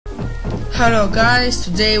Hello guys,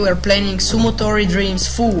 today we're playing Sumotori Dreams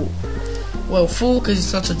full. Well, full because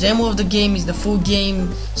it's not a demo of the game, it's the full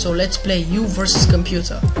game. So let's play you versus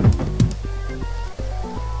computer.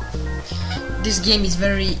 This game is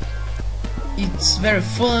very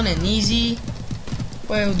fun and easy.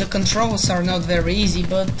 Well, the controls are not very easy,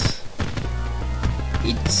 but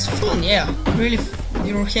it's fun, yeah. Really,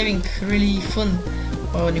 you're having really fun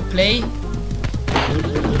when you play.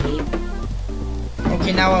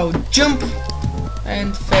 Okay, now I'll jump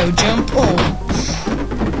and fail jump. Oh,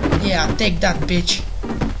 yeah, take that, bitch.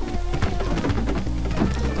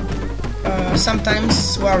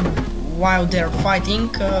 Sometimes while they're fighting,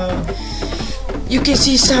 you can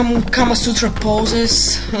see some Kama Sutra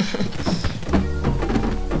poses.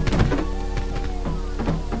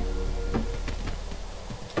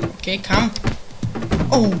 Okay, come.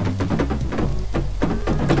 Oh,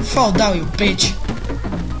 fall down, you bitch.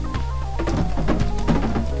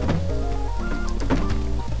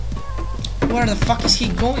 Where the fuck is he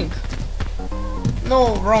going?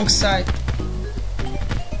 No, wrong side.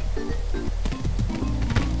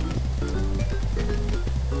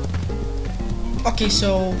 Okay,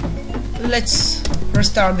 so let's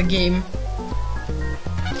restart the game.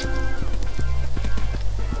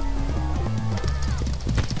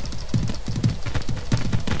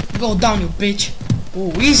 Go down, you bitch.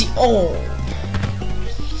 Oh, easy. Oh,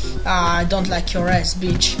 I don't like your ass,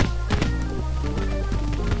 bitch.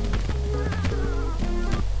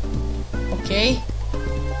 Okay,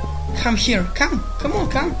 come here, come on,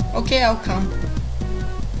 come. Okay, I'll come.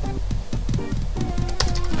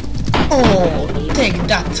 Oh, take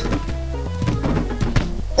that.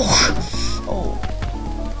 Oh.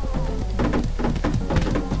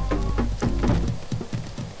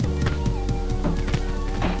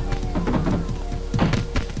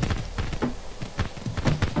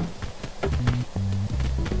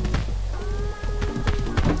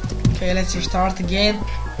 Okay, let's restart again.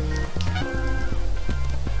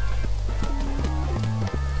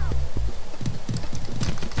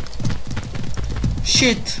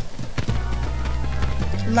 Shit.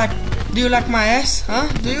 Do you like my ass? Huh?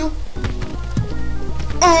 Do you?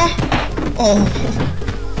 Oh.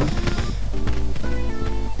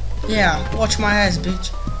 Yeah, watch my ass,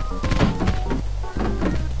 bitch.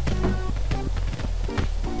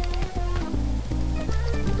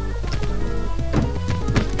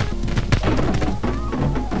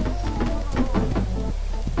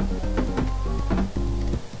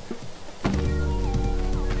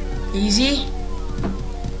 Easy.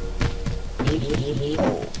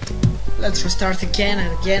 Let's restart again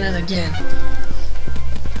and again and again.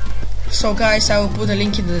 So guys, I will put a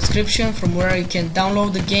link in the description from where you can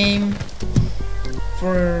download the game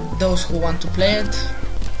for those who want to play it.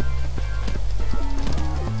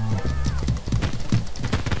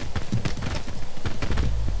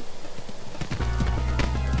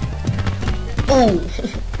 Oh!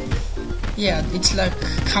 Yeah, it's like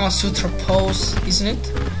Kama Sutra pose, isn't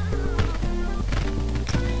it?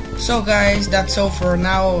 So guys, that's all for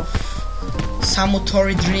now of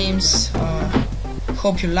Sumotori Dreams.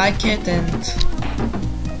 Hope you like it and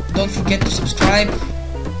don't forget to subscribe.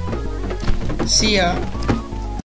 See ya.